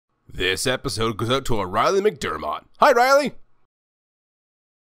This episode goes out to a Riley McDermott. Hi, Riley!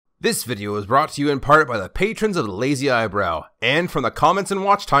 This video is brought to you in part by the patrons of the Lazy Eyebrow, and from the comments and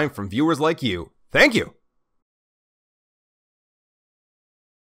watch time from viewers like you. Thank you!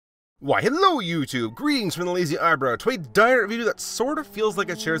 Why, hello YouTube! Greetings from the Lazy Eyebrow to a dire review that sort of feels like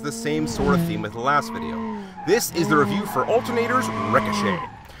it shares the same sort of theme with the last video. This is the review for Alternators Ricochet.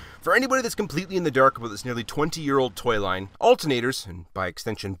 For anybody that's completely in the dark about this nearly 20-year-old toy line, Alternators, and by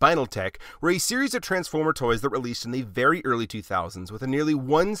extension Binaltech, were a series of Transformer toys that released in the very early 2000s with a nearly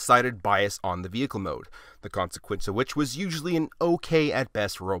one-sided bias on the vehicle mode, the consequence of which was usually an okay at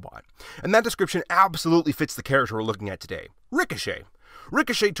best robot. And that description absolutely fits the character we're looking at today, Ricochet.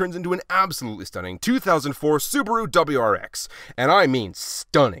 Ricochet turns into an absolutely stunning 2004 Subaru WRX, and I mean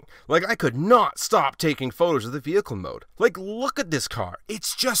stunning. Like, I could not stop taking photos of the vehicle mode. Like, look at this car,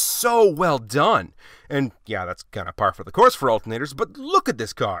 it's just so well done. And yeah, that's kind of par for the course for Alternators, but look at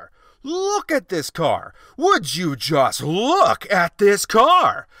this car. Look at this car! Would you just look at this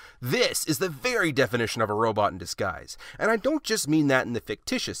car! This is the very definition of a robot in disguise, and I don't just mean that in the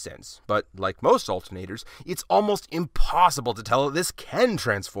fictitious sense, but like most Alternators, it's almost impossible to tell that this can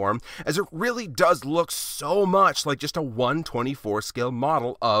transform, as it really does look so much like just a 1/24 scale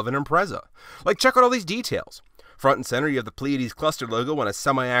model of an Impreza. Like, check out all these details. Front and center, you have the Pleiades cluster logo and a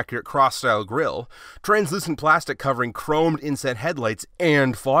semi-accurate cross-style grille, translucent plastic covering chromed inset headlights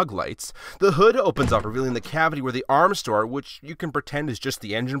and fog lights. The hood opens up, revealing the cavity where the arms store, which you can pretend is just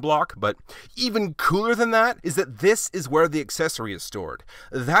the engine block, but even cooler than that is that this is where the accessory is stored.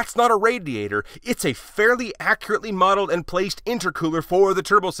 That's not a radiator, it's a fairly accurately modeled and placed intercooler for the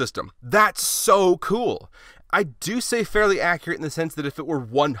turbo system. That's so cool! I do say fairly accurate in the sense that if it were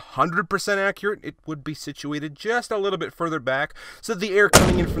 100% accurate, it would be situated just a little bit further back, so the air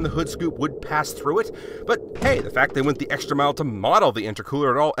coming in from the hood scoop would pass through it. But hey, the fact they went the extra mile to model the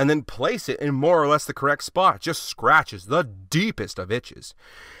intercooler at all and then place it in more or less the correct spot just scratches the deepest of itches.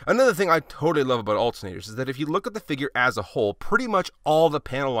 Another thing I totally love about Alternators is that if you look at the figure as a whole, pretty much all the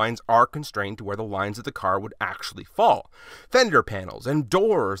panel lines are constrained to where the lines of the car would actually fall. Fender panels and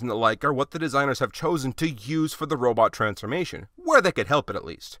doors and the like are what the designers have chosen to use for the robot transformation, where they could help it at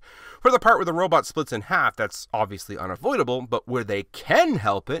least. For the part where the robot splits in half, that's obviously unavoidable, but where they can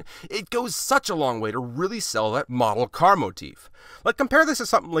help it, it goes such a long way to really sell that model car motif. Like, compare this to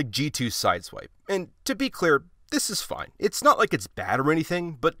something like G2's Sideswipe, and to be clear, this is fine. It's not like it's bad or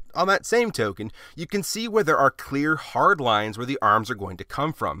anything, but on that same token, you can see where there are clear, hard lines where the arms are going to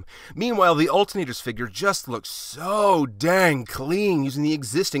come from. Meanwhile, the Alternators figure just looks so dang clean using the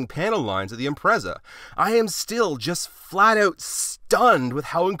existing panel lines of the Impreza. I am still just flat out stunned with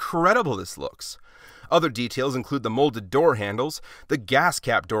how incredible this looks. Other details include the molded door handles, the gas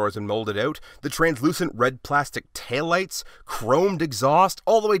cap doors are molded out, the translucent red plastic taillights, chromed exhaust,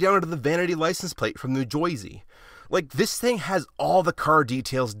 all the way down to the vanity license plate from New Jersey. Like, this thing has all the car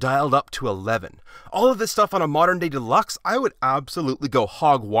details dialed up to 11. All of this stuff on a modern day deluxe, I would absolutely go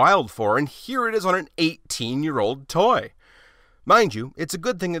hog wild for, and here it is on an 18-year-old toy. Mind you, it's a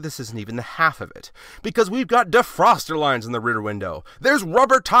good thing that this isn't even the half of it, because we've got defroster lines in the rear window, there's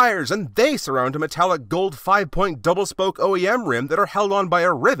rubber tires, and they surround a metallic gold 5-point double-spoke OEM rim that are held on by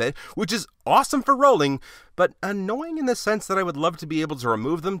a rivet, which is awesome for rolling, but annoying in the sense that I would love to be able to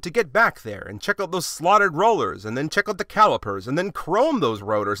remove them to get back there and check out those slotted rollers, and then check out the calipers, and then chrome those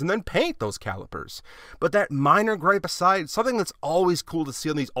rotors, and then paint those calipers. But that minor gripe aside, something that's always cool to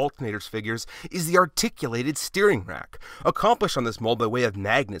see on these Alternators figures is the articulated steering rack, accomplished on this mold by way of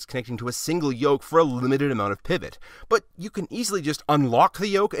magnets connecting to a single yoke for a limited amount of pivot. But you can easily just unlock the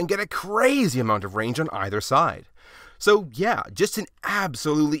yoke and get a crazy amount of range on either side. So yeah, just an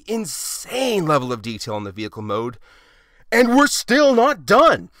absolutely insane level of detail in the vehicle mode. And we're still not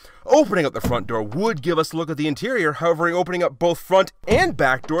done! Opening up the front door would give us a look at the interior, however opening up both front and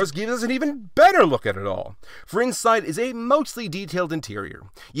back doors gives us an even better look at it all. For inside is a mostly detailed interior.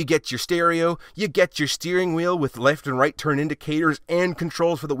 You get your stereo, you get your steering wheel with left and right turn indicators and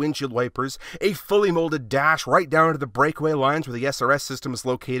controls for the windshield wipers, a fully molded dash right down to the breakaway lines where the SRS system is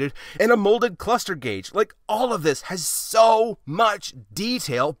located, and a molded cluster gauge. Like, all of this has so much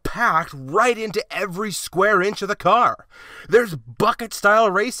detail packed right into every square inch of the car. There's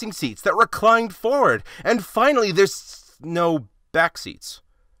bucket-style racing seats that reclined forward, and finally there's no back seats.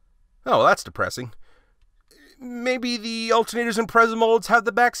 Oh, well, that's depressing. Maybe the Alternators and Impreza molds have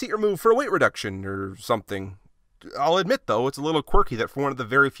the back seat removed for a weight reduction or something. I'll admit though, it's a little quirky that for one of the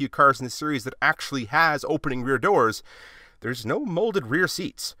very few cars in the series that actually has opening rear doors, there's no molded rear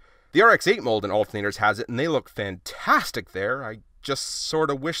seats. The RX-8 mold in Alternators has it, and they look fantastic there. I just sort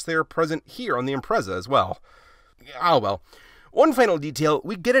of wish they were present here on the Impreza as well. Oh well. One final detail,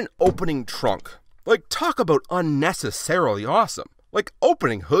 we get an opening trunk. Like, talk about unnecessarily awesome. Like,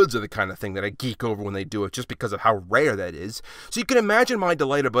 opening hoods are the kind of thing that I geek over when they do it just because of how rare that is. So you can imagine my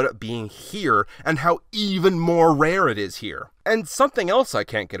delight about it being here and how even more rare it is here. And something else I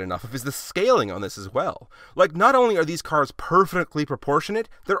can't get enough of is the scaling on this as well. Like, not only are these cars perfectly proportionate,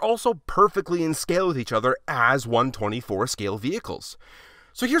 they're also perfectly in scale with each other as 1/24 scale vehicles.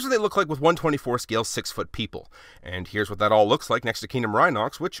 So here's what they look like with 1/24 scale 6-foot people. And here's what that all looks like next to Kingdom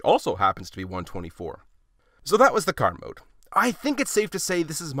Rhinox, which also happens to be 1/24. So that was the car mode. I think it's safe to say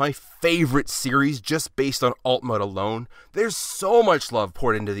this is my favorite series just based on alt mode alone. There's so much love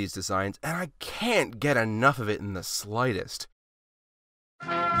poured into these designs, and I can't get enough of it in the slightest. The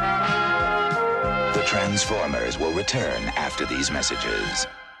Transformers will return after these messages.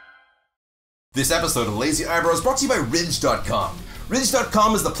 This episode of Lazy Eyebrow is brought to you by Ridge.com.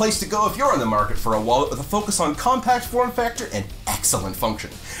 Ridge.com is the place to go if you're in the market for a wallet with a focus on compact form factor and excellent function.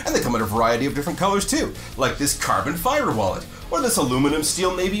 And they come in a variety of different colors too, like this carbon fiber wallet, or this aluminum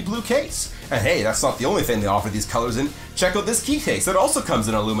steel navy blue case. And hey, that's not the only thing they offer these colors in. Check out this key case that also comes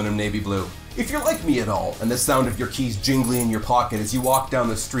in aluminum navy blue. If you're like me at all, and the sound of your keys jingling in your pocket as you walk down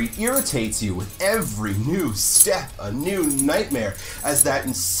the street irritates you with every new step, a new nightmare, as that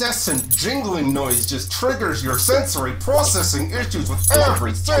incessant jingling noise just triggers your sensory processing issues with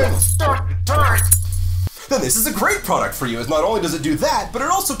every single step you take, then this is a great product for you, as not only does it do that, but it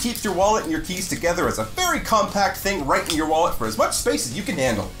also keeps your wallet and your keys together as a very compact thing right in your wallet for as much space as you can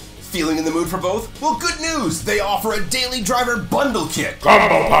handle. Feeling in the mood for both? Well, good news! They offer a daily driver bundle kit.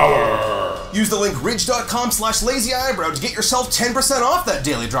 Combo power! Use the link ridge.com/lazyeyebrow to get yourself 10% off that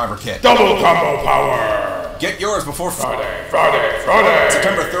daily driver kit. Double combo power! Get yours before Friday!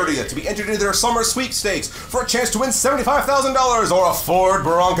 September 30th to be entered into their summer sweepstakes for a chance to win $75,000 or a Ford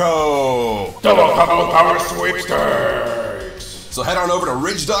Bronco. Double combo power sweepstakes! So head on over to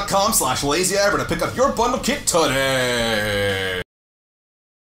ridge.com/lazyeyebrow to pick up your bundle kit today.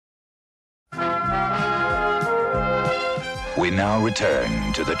 We now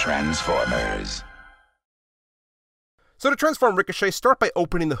return to the Transformers. So to transform Ricochet, start by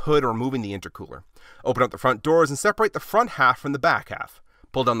opening the hood or removing the intercooler. Open up the front doors and separate the front half from the back half.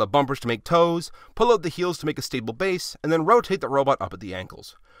 Pull down the bumpers to make toes, pull out the heels to make a stable base, and then rotate the robot up at the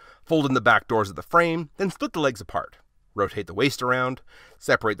ankles. Fold in the back doors of the frame, then split the legs apart. Rotate the waist around,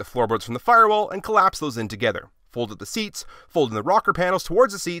 separate the floorboards from the firewall, and collapse those in together. Fold up the seats, fold in the rocker panels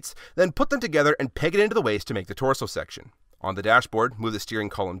towards the seats, then put them together and peg it into the waist to make the torso section. On the dashboard, move the steering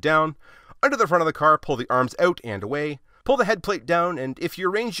column down. Under the front of the car, pull the arms out and away. Pull the head plate down, and if you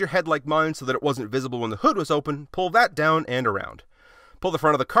arranged your head like mine so that it wasn't visible when the hood was open, pull that down and around. Pull the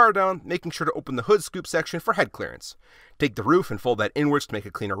front of the car down, making sure to open the hood scoop section for head clearance. Take the roof and fold that inwards to make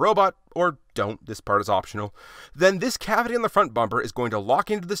a cleaner robot, or don't, this part is optional. Then this cavity on the front bumper is going to lock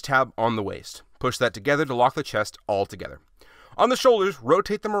into this tab on the waist. Push that together to lock the chest all together. On the shoulders,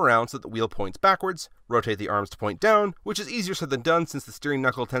 rotate them around so that the wheel points backwards. Rotate the arms to point down, which is easier said than done since the steering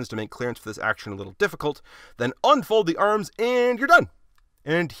knuckle tends to make clearance for this action a little difficult. Then unfold the arms and you're done.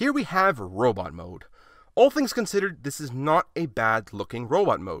 And here we have robot mode. All things considered, this is not a bad looking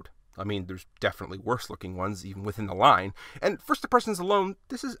robot mode. I mean, there's definitely worse looking ones even within the line, and first persons alone,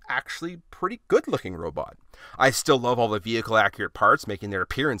 this is actually pretty good looking robot. I still love all the vehicle accurate parts making their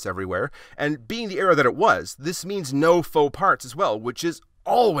appearance everywhere, and being the era that it was, this means no faux parts as well, which is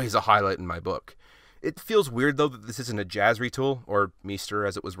always a highlight in my book. It feels weird though that this isn't a Jazz retool, or Meester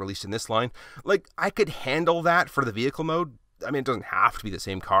as it was released in this line. Like, I could handle that for the vehicle mode. I mean, it doesn't have to be the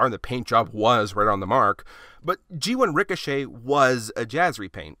same car, and the paint job was right on the mark, but G1 Ricochet was a Jazz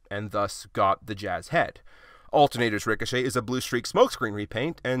repaint, and thus got the Jazz head. Alternators Ricochet is a Blue Streak smokescreen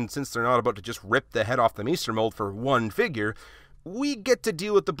repaint, and since they're not about to just rip the head off the Meester mold for one figure, we get to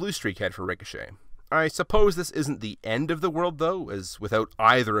deal with the Blue Streak head for Ricochet. I suppose this isn't the end of the world though, as without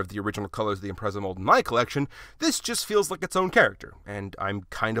either of the original colors of the Impreza mold in my collection, this just feels like its own character, and I'm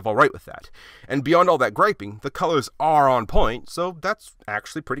kind of alright with that. And beyond all that griping, the colors are on point, so that's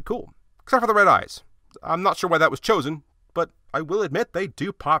actually pretty cool. Except for the red eyes. I'm not sure why that was chosen, but I will admit they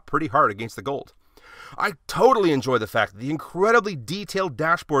do pop pretty hard against the gold. I totally enjoy the fact that the incredibly detailed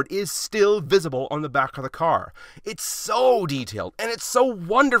dashboard is still visible on the back of the car. It's so detailed, and it's so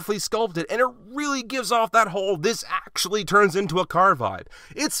wonderfully sculpted, and it really gives off that whole "this actually turns into a car" vibe.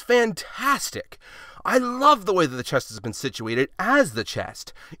 It's fantastic. I love the way that the chest has been situated as the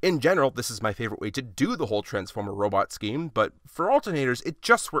chest. In general, this is my favorite way to do the whole Transformer robot scheme, but for Alternators, it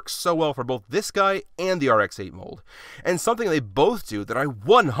just works so well for both this guy and the RX-8 mold. And something they both do that I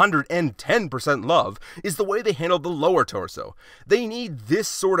 110% love is the way they handle the lower torso. They need this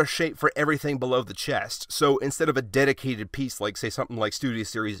sort of shape for everything below the chest, so instead of a dedicated piece like, say, something like Studio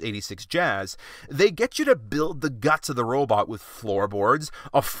Series 86 Jazz, they get you to build the guts of the robot with floorboards,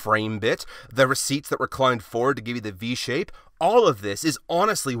 a frame bit, the receipts that reclined forward to give you the V-shape. All of this is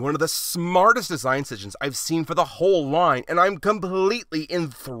honestly one of the smartest design decisions I've seen for the whole line, and I'm completely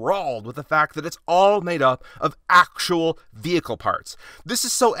enthralled with the fact that it's all made up of actual vehicle parts. This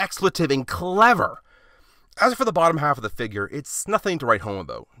is so expletive and clever. As for the bottom half of the figure, it's nothing to write home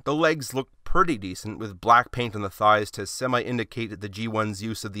about. The legs look pretty decent, with black paint on the thighs to semi-indicate the G1's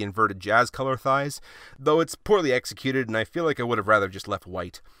use of the inverted jazz color thighs, though it's poorly executed and I feel like I would have rather just left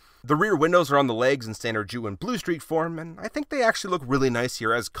white. The rear windows are on the legs in standard Jew and Blue Streak form, and I think they actually look really nice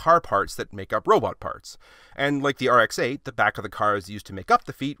here as car parts that make up robot parts. And like the RX-8, the back of the car is used to make up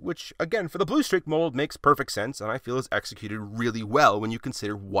the feet, which, again, for the Blue Streak mold makes perfect sense, and I feel is executed really well when you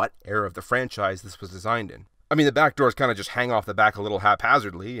consider what era of the franchise this was designed in. I mean, the back doors kind of just hang off the back a little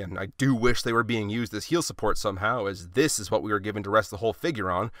haphazardly, and I do wish they were being used as heel support somehow, as this is what we were given to rest the whole figure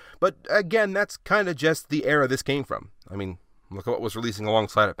on, but again, that's kind of just the era this came from. I mean, look at what was releasing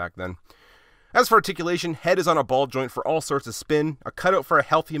alongside it back then. As for articulation, head is on a ball joint for all sorts of spin, a cutout for a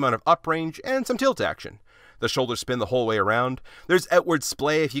healthy amount of up range, and some tilt action. The shoulders spin the whole way around. There's outward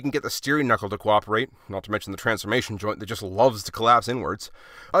splay if you can get the steering knuckle to cooperate, not to mention the transformation joint that just loves to collapse inwards.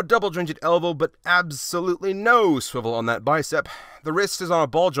 A double jointed elbow, but absolutely no swivel on that bicep. The wrist is on a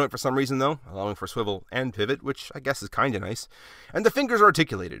ball joint for some reason though, allowing for swivel and pivot, which I guess is kinda nice. And the fingers are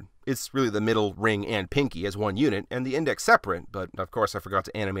articulated. It's really the middle, ring, and pinky as one unit, and the index separate, but of course I forgot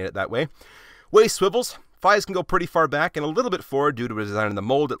to animate it that way. Waist swivels. Thighs can go pretty far back and a little bit forward due to a design in the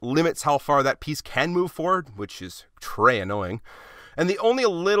mold that limits how far that piece can move forward, which is très annoying. And the only a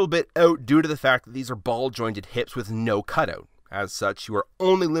little bit out due to the fact that these are ball-jointed hips with no cutout. As such, you are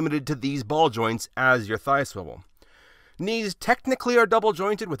only limited to these ball joints as your thigh swivel. Knees technically are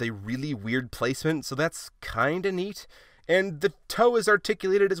double-jointed with a really weird placement, so that's kinda neat. And the toe is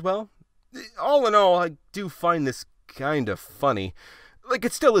articulated as well. All in all, I do find this kinda funny. Like,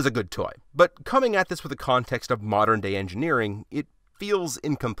 it still is a good toy, but coming at this with the context of modern-day engineering, it feels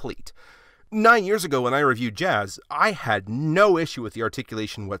incomplete. 9 years ago when I reviewed Jazz, I had no issue with the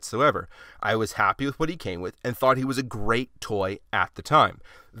articulation whatsoever. I was happy with what he came with and thought he was a great toy at the time.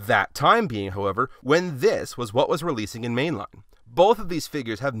 That time being, however, when this was what was releasing in mainline. Both of these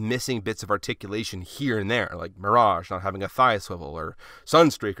figures have missing bits of articulation here and there, like Mirage not having a thigh swivel, or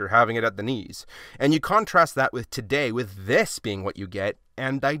Sunstreaker having it at the knees. And you contrast that with today, with this being what you get,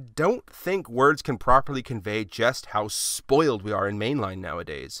 and I don't think words can properly convey just how spoiled we are in mainline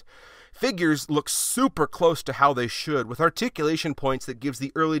nowadays. Figures look super close to how they should, with articulation points that gives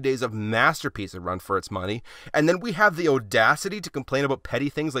the early days of Masterpiece a run for its money, and then we have the audacity to complain about petty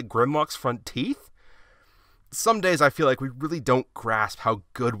things like Grimlock's front teeth? Some days I feel like we really don't grasp how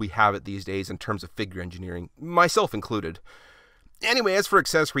good we have it these days in terms of figure engineering, myself included. Anyway, as for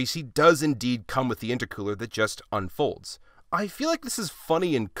accessories, he does indeed come with the intercooler that just unfolds. I feel like this is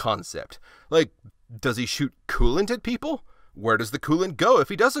funny in concept. Like, does he shoot coolant at people? Where does the coolant go if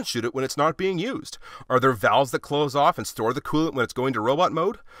he doesn't shoot it when it's not being used? Are there valves that close off and store the coolant when it's going to robot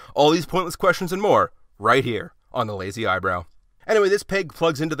mode? All these pointless questions and more, right here on the Lazy Eyebrow. Anyway, this peg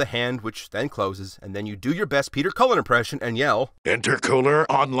plugs into the hand, which then closes, and then you do your best Peter Cullen impression and yell, Intercooler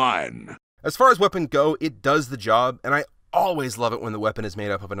online. As far as weapons go, it does the job, and I always love it when the weapon is made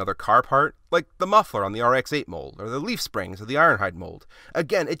up of another car part, like the muffler on the RX-8 mold, or the leaf springs of the Ironhide mold.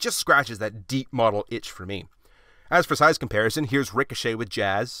 Again, it just scratches that deep model itch for me. As for size comparison, here's Ricochet with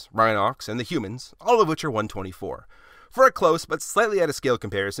Jazz, Rhinox, and the humans, all of which are 1/24. For a close but slightly out of scale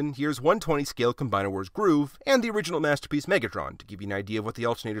comparison, here's 1/20 scale Combiner Wars Groove and the original Masterpiece Megatron to give you an idea of what the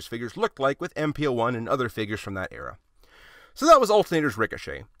Alternators figures looked like with MPO1 and other figures from that era. So that was Alternators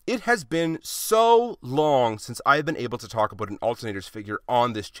Ricochet. It has been so long since I've been able to talk about an Alternators figure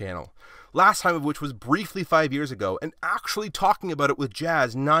on this channel. Last time of which was briefly 5 years ago, and actually talking about it with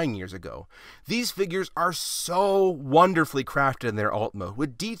Jazz 9 years ago. These figures are so wonderfully crafted in their alt mode,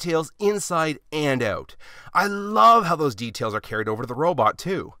 with details inside and out. I love how those details are carried over to the robot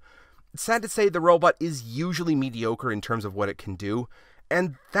too. It's sad to say the robot is usually mediocre in terms of what it can do,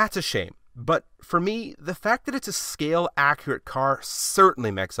 and that's a shame. But for me, the fact that it's a scale-accurate car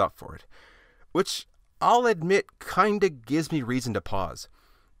certainly makes up for it. Which, I'll admit, kinda gives me reason to pause.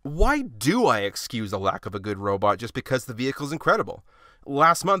 Why do I excuse the lack of a good robot just because the vehicle's incredible?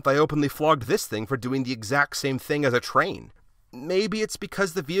 Last month I openly flogged this thing for doing the exact same thing as a train. Maybe it's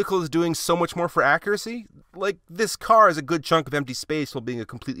because the vehicle is doing so much more for accuracy? Like, this car has a good chunk of empty space while being a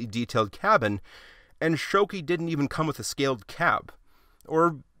completely detailed cabin, and Shoki didn't even come with a scaled cab.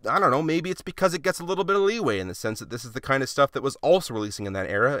 Or, I don't know, maybe it's because it gets a little bit of leeway in the sense that this is the kind of stuff that was also releasing in that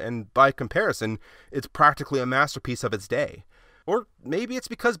era, and by comparison, it's practically a masterpiece of its day. Or maybe it's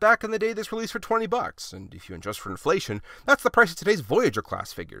because back in the day this released for $20, and if you adjust for inflation, that's the price of today's Voyager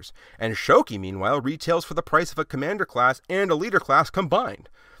class figures. And Shoki, meanwhile, retails for the price of a Commander class and a Leader class combined.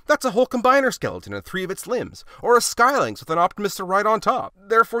 That's a whole Combiner skeleton and 3 of its limbs, or a Skylynx with an Optimus to ride on top.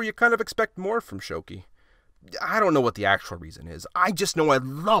 Therefore, you kind of expect more from Shoki. I don't know what the actual reason is. I just know I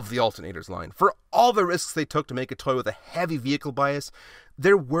love the Alternators line. For all the risks they took to make a toy with a heavy vehicle bias,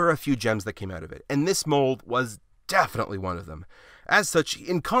 there were a few gems that came out of it, and this mold was definitely one of them. As such,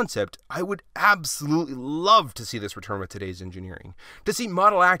 in concept, I would absolutely love to see this return with today's engineering. To see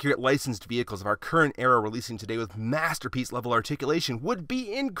model-accurate licensed vehicles of our current era releasing today with masterpiece-level articulation would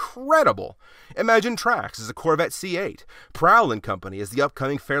be incredible. Imagine Trax as a Corvette C8, Prowl & Company as the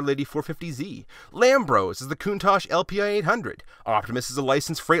upcoming Fairlady 450Z, Lambros as the Countach LPI 800, Optimus as a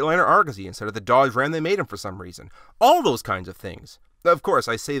licensed Freightliner Argosy instead of the Dodge Ram they made him for some reason. All those kinds of things. Of course,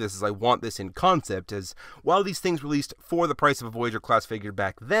 I say this as I want this in concept, as while these things released for the price of a Voyager class figure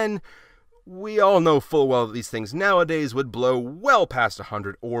back then, we all know full well that these things nowadays would blow well past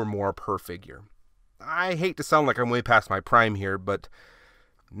 100 or more per figure. I hate to sound like I'm way past my prime here, but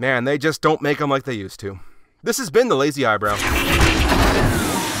man, they just don't make them like they used to. This has been the Lazy Eyebrow.